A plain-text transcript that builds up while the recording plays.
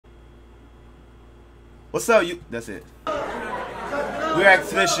What's up, you? That's it. We react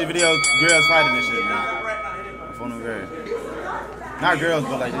to this shit video. Girls fighting this shit, man. Phone them girls. Not girls,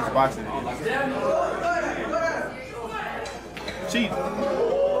 but like just boxing videos. Cheat.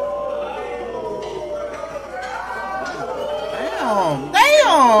 Damn.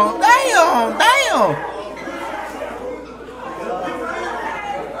 Damn. Damn. Damn.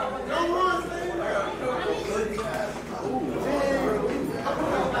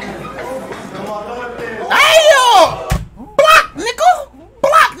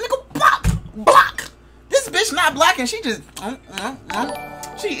 Black and she just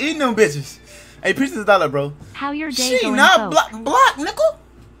she eating them bitches. Hey, Princess Dollar, bro. How your day she going, not block, nickel.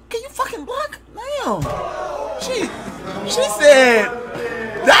 Can you fucking block? Damn. She said,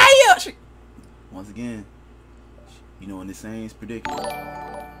 damn. Once again, you know, in the same predicament.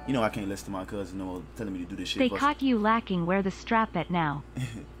 You know I can't listen to my cousin no more telling me to do this shit. They caught you lacking. Wear the strap at now.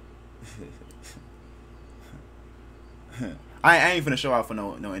 I ain't finna show out for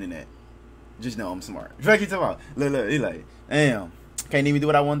no internet. Just know I'm smart. What you talking about? Look, he like, damn, can't even do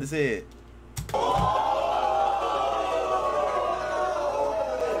what I wanted to say. You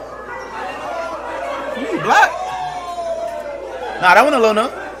black? Nah, that wasn't low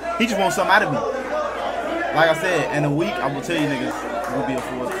enough. He just wants something out of me. Like I said, in a week, I will tell you niggas it will be a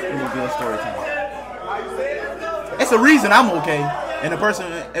story time. It's a reason I'm okay, and the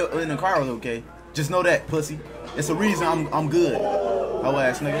person in the car was okay. Just know that, pussy. It's a reason I'm good. Oh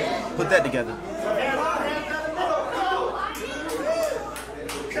ass nigga. Put that together.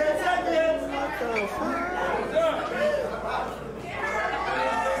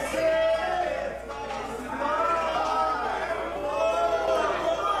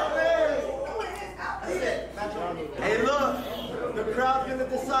 Hey look, the crowd's gonna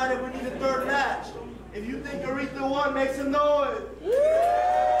decide if we need a third match. If you think Aretha won, make some noise.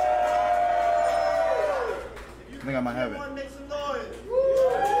 I think I might have it. Make some noise.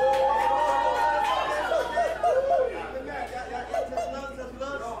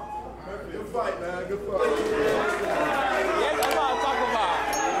 Good fight, man. Good fight. That's what I'm talking about.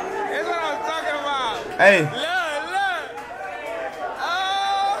 That's what I'm talking about. Hey. Look.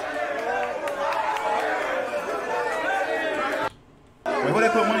 Oh. Wait, where they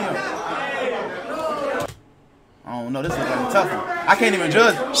put money on? I don't know. This is like a tough one. I can't even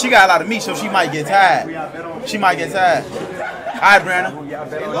judge. She got a lot of meat, so she might get tired. She might get tired. All right, Brandon.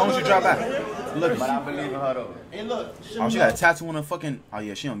 As long as you drop out. Look, but I believe in her though. Hey, look. Oh, she got a tattoo on her fucking. Oh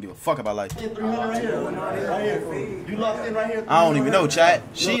yeah, she don't give a fuck about life. You locked in right here. I don't even know, chat.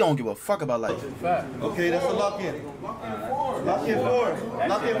 She don't give a fuck about life. Okay, that's a lock in. Lock in four.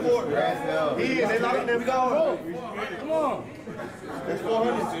 Lock in four. Here, they locking them going. Come on. That's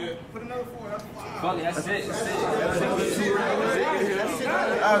 400. Put another 4. That's 5. Fuck it, that's it.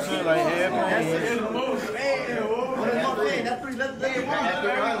 I was like,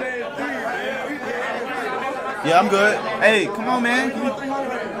 yeah, I'm good. Hey, come on, man.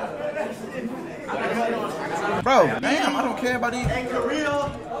 Bro, damn, I don't care about these. Hey, Korea, y'all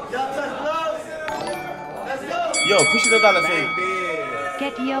touch gloves. Let's go. Yo, appreciate the dollar say.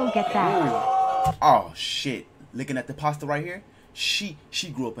 Get that. Oh shit. Looking at the pasta right here. She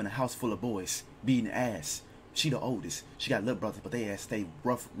grew up in a house full of boys beating ass. She the oldest. She got little brothers, but they ass stay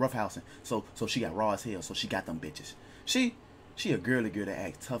rough housing. So she got raw as hell. So she got them bitches. She a girly girl that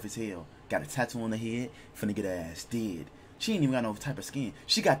act tough as hell. Got a tattoo on her head. Finna get her ass dead. She ain't even got no type of skin.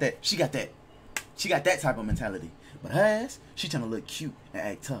 She got that type of mentality. But her ass, she trying to look cute and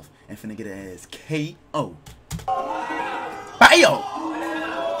act tough and finna get her ass KO. Bayo.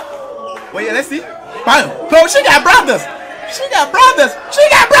 Wait, yeah, let's see. Bayo. Bro, she got brothers. She got brothers. She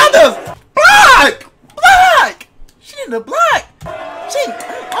got brothers. Black. She in the black.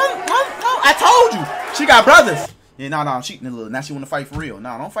 I told you. She got brothers. Yeah, no, I'm cheating a little. Now she want to fight for real.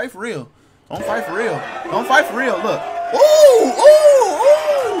 No, don't fight for real. Don't fight for real. Don't fight for real. Look. Ooh.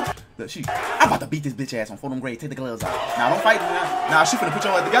 Look, I'm about to beat this bitch ass on Fulham grade. Take the gloves off. Nah, don't fight. Nah, she finna put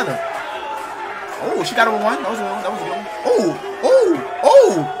your head together. Oh, she got her one. That was a good one. That was a good one. No.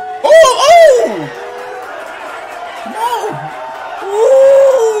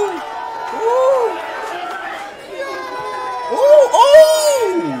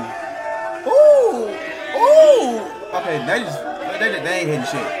 Okay, they ain't hitting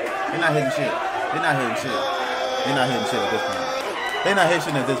shit. They're not hitting shit. They're not hitting shit. They're not hitting shit at this point. They're not hitting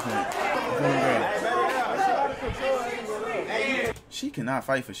shit at this point. She cannot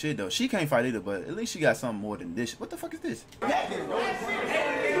fight for shit though. She can't fight either, but at least she got something more than this. What the fuck is this?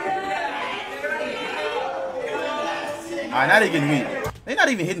 Alright, now they getting weak. They not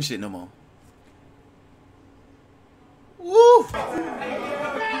even hitting shit no more. Woo!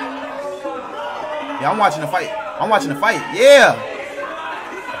 Yeah, I'm watching the fight. I'm watching the fight. Yeah.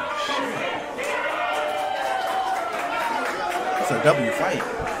 It's a W fight.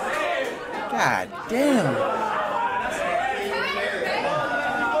 God damn.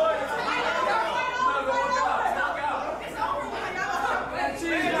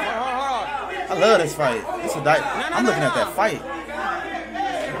 I love this fight. It's a I'm looking at that fight.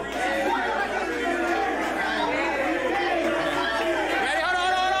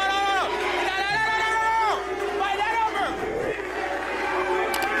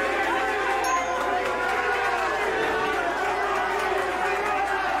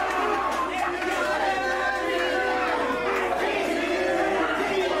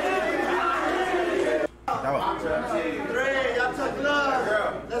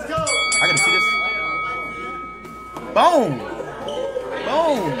 I gotta see this. Boom! Boom!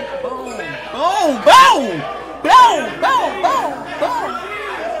 Boom! Boom! Boom! Boom! Boom! Boom! Boom!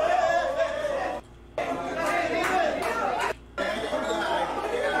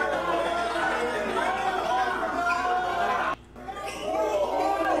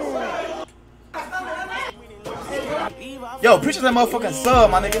 Yo, appreciate that motherfucking sub,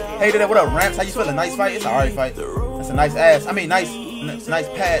 my nigga. Hey, what up, Ramps? How you feeling? Nice fight? It's an alright fight. That's a nice ass. I mean, nice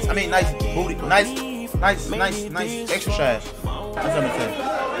pads. I mean, nice booty. Nice exercise. That's what I'm saying.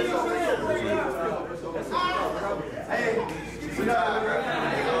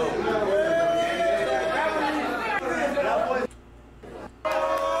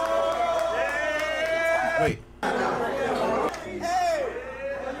 Wait.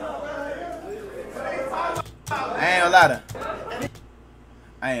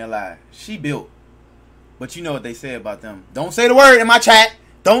 I ain't gonna lie. She built. But you know what they say about them. Don't say the word in my chat.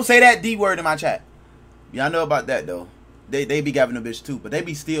 Don't say that D word in my chat. Y'all know about that though. They be gabbing a bitch too, but they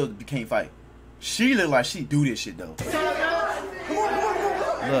can't fight. She look like she do this shit though.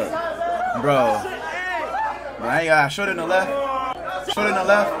 Look, bro. I ain't got short in the left. Short in the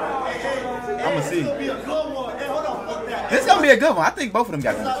left. I'ma see. This gonna be a good one. I think both of them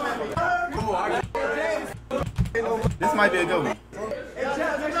got this. This might be a good one.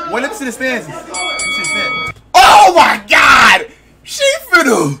 Well, let me see the stances. Let me see the stances. Oh my God! She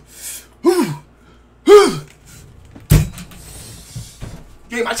finna.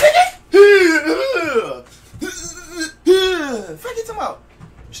 Get my chicken. Fuck you talking about?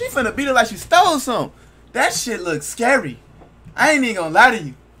 She finna beat it like she stole some. That shit looks scary. I ain't even gonna lie to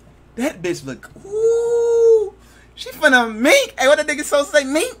you. That bitch look. Ooh. She finna mink. Hey, what that nigga so say?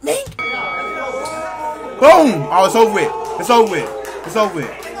 Mink, mink. Boom! Oh, it's over with. It's over with. It's over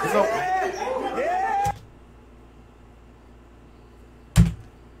with. It's over.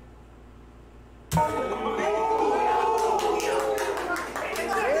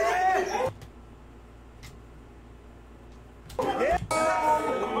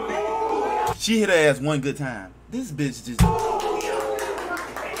 She hit her ass one good time. This bitch just.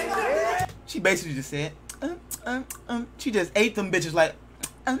 She basically just said, She just ate them bitches like,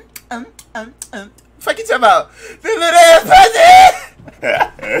 Fuck you talking about? This little ass pussy!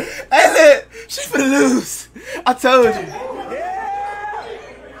 Hey, look, she finna lose. I told you.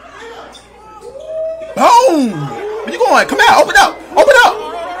 Boom! Where you going? Come out! Open up! Open up!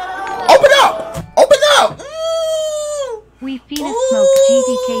 Open up! Open up! We feed a smoke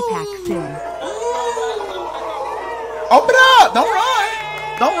GDK pack soon. Open up! Don't run!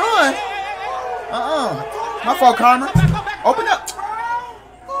 Don't run! My fault, Karma. Open up!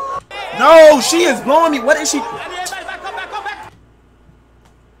 No, she is blowing me. What is she?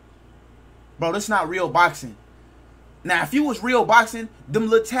 Bro, this not real boxing. Now, if you was real boxing, them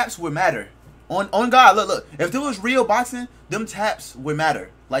little taps would matter. On God, look. If there was real boxing, them taps would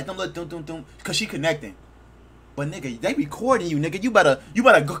matter. Like them little dum, cause she connecting. But nigga, they recording you, nigga. You better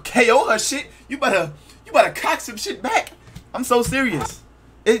go KO her shit. You better cock some shit back. I'm so serious.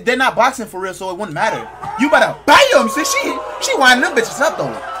 They're not boxing for real, so it wouldn't matter. You better bam. See, she winding them bitches up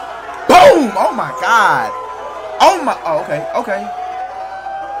though. Boom! Oh my God! Oh my! Oh, okay.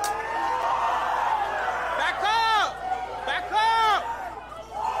 Back up! Back up!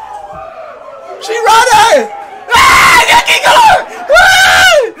 She running!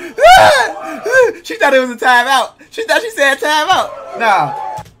 She thought it was a timeout. She thought she said timeout. Nah,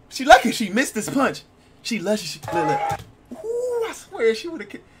 she lucky she missed this punch. She lucky. Look. Ooh, I swear she would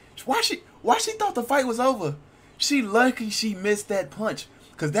have. Why she thought the fight was over? She lucky she missed that punch.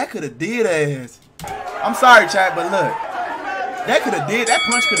 Cause that could have did ass. I'm sorry, chat, but look. That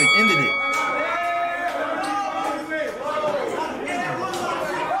punch could have ended it.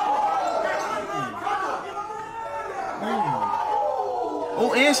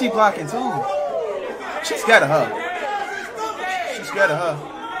 Oh, and she blocking too. She's scared of her. She's scared of her.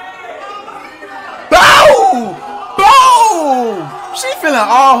 Boom! Boom! She feeling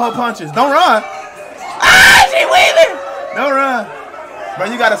all her punches. Don't run. Ah, she weaving. Don't run. Bro,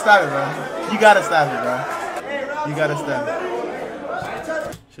 you gotta stop it, bro. You gotta stop it, bro. You gotta stop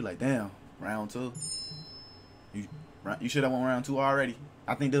it. She like, damn, round 2. You should have won round 2 already.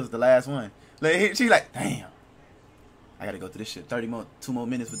 I think this was the last one. Like, she like, damn. I gotta go through this shit. 2 more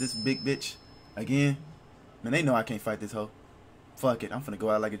minutes with this big bitch again. Man, they know I can't fight this hoe. Fuck it, I'm finna go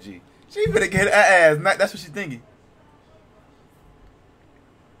out like a G. She finna get her ass. That's what she's thinking.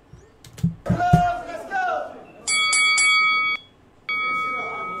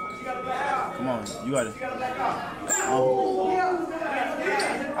 Come on, you gotta.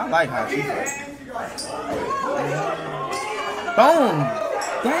 I like how she fights. Boom!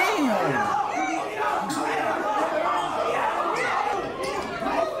 Damn!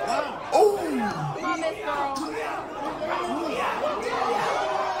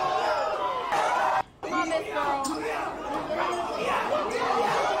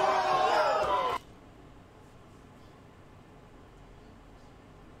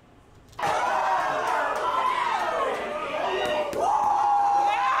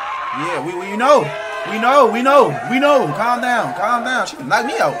 Yeah, we know. Calm down. She can knock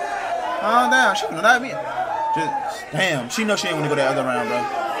me out. Calm down. She can knock me out. Just, damn, she knows she ain't gonna go that other round, bro.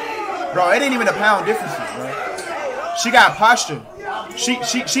 Bro, it ain't even a pound difference, bro. She got posture.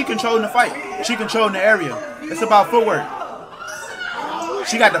 She controlling the fight. She controlling the area. It's about footwork.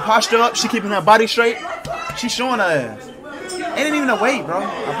 She got the posture up. She keeping her body straight. She showing her ass. It ain't even a weight, bro.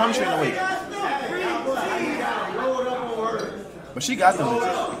 I promise you ain't a weight. But she got them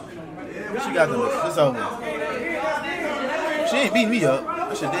bitches. She got them bitches. It's over. She ain't beating me up.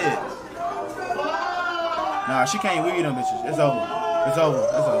 That shit dead. Nah, she can't weed them bitches. It's over. It's over.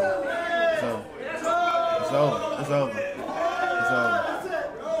 It's over. It's over. It's over. It's over. It's over.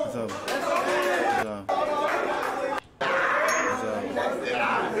 It's over. It's over.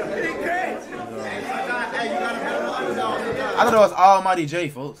 I thought it was Almighty J,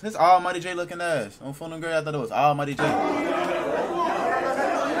 folks. His Almighty J looking ass. On phone and girl, I thought it was Almighty J.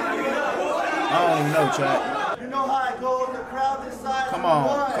 I don't even know, chat. You know how it goes. The crowd decides. Come on,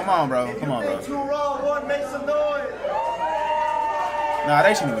 bro. Come on, bro. Two wrong, one make some noise. Nah,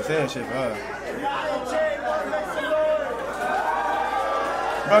 they shouldn't even say that shit for her.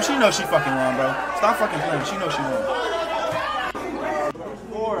 Bro, she knows she fucking won, bro. Stop fucking playing. She knows she won.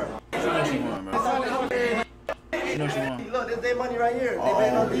 She knows she won, bro. She knows she won. Look, this their money right here. They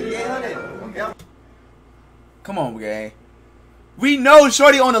bet on DD 800. Yep. Come on, gang. We know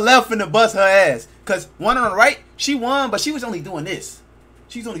Shorty on the left finna bust her ass. Cause one on the right, she won, but she was only doing this.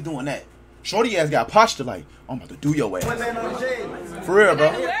 She's only doing that. Shorty ass got posture like, I'm about to do your ass. For real,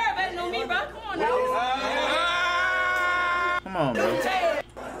 bro. Come on, bro.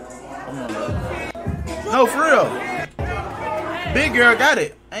 Come on, bro. No, for real. Big girl got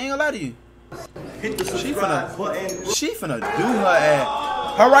it. I ain't gonna lie to you. She finna do her ass.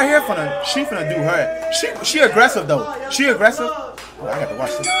 Her right here she finna do her ass. She aggressive though. She aggressive. Oh, I got to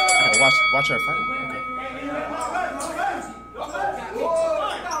watch this. I got to watch her fight.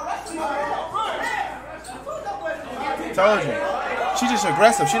 Okay. Told you. She just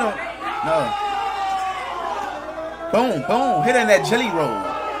aggressive. She don't. No. Boom, boom. Hit her in that jelly roll.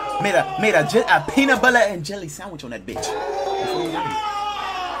 Made a peanut butter and jelly sandwich on that bitch.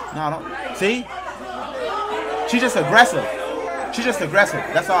 No, don't. See? She just aggressive. She just aggressive.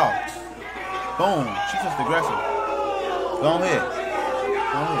 That's all. Boom. She's just aggressive. Go ahead.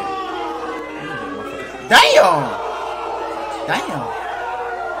 Go ahead. Damn. Damn.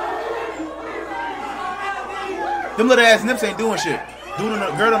 Them little ass nips ain't doing shit. Dude on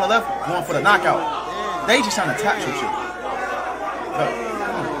the girl on the left going for the knockout. They just trying to tap some shit. Go.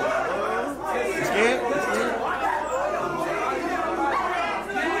 You scared? You scared?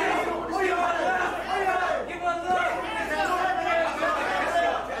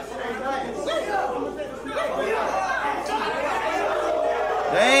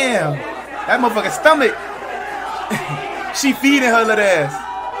 Damn. That motherfucker's stomach. She feeding her little ass.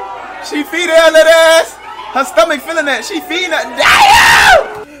 She feeding her little ass. Her stomach feeling that. She feeding her.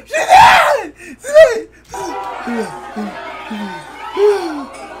 Damn! She did!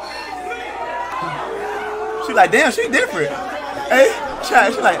 She like, damn, she different. Hey, she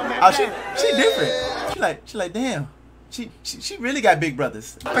like, oh, she different. She like, damn. She really got big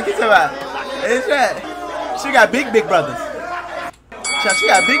brothers. What you talking about? Hey, she got big brothers. She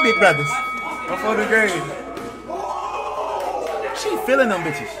got big brothers. Before the grade. She feeling them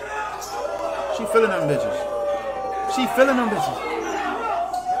bitches. She feeling them bitches. She feeling them bitches.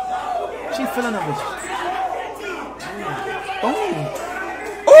 She feeling them bitches. Boom.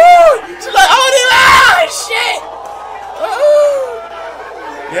 Ooh! She's like, oh, shit!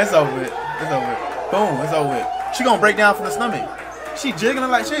 Yeah, it's over with. It's over with. Boom, it's over with. She gonna break down from the stomach. She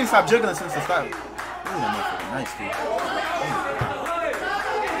jiggling like she ain't stopped jiggling since the start. Ooh, that motherfucker nice, dude.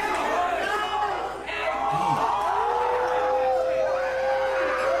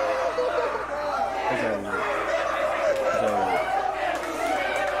 It's over with. It's over with.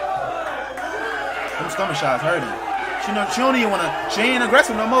 Them stomach shots hurting. She don't even wanna. She ain't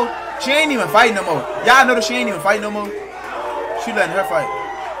aggressive no more. She ain't even fighting no more. Y'all know that she ain't even fighting no more. She letting her fight.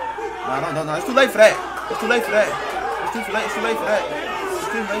 No. It's too late for that. It's too late for that. It's too late. It's too late for that. It's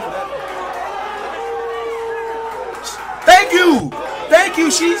too late for that. Thank you. Thank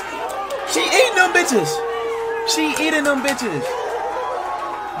you. She eating them bitches. She eating them bitches.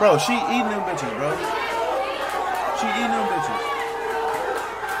 Bro, she eating them bitches, bro. She eating them bitches.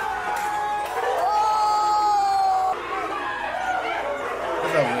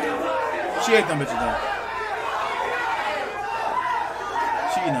 It's over. She ate them bitches though.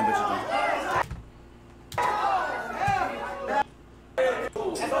 She eating them bitches though.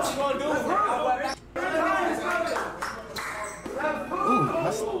 Ooh,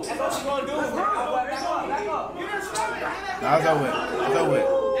 that's what she gonna do. Nah, it's over with. It's over with.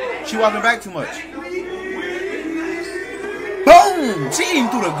 She walking back too much. Boom! She eating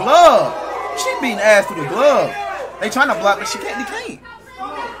through the glove. She beating ass through the glove. They trying to block, but she can't. They can't.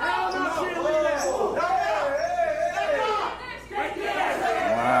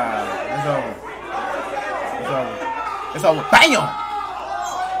 Wow, it's over. It's over. It's over. Bam!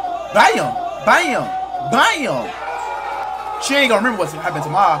 Bam! Bam! Bam! She ain't gonna remember what's happened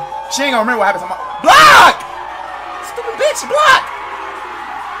tomorrow. She ain't gonna remember what happened tomorrow. Block! Stupid bitch, block!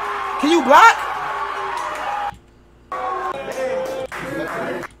 Can you block?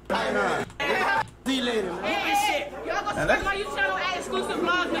 Y'all go subscribe to my YouTube channel, add exclusive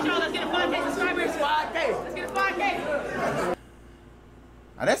vlogs, make sure let's get a 5K subscribers. 5K. Let's get a 5K.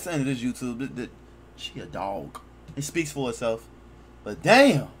 Now that's the end of this YouTube. She a dog. It speaks for itself. But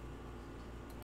damn.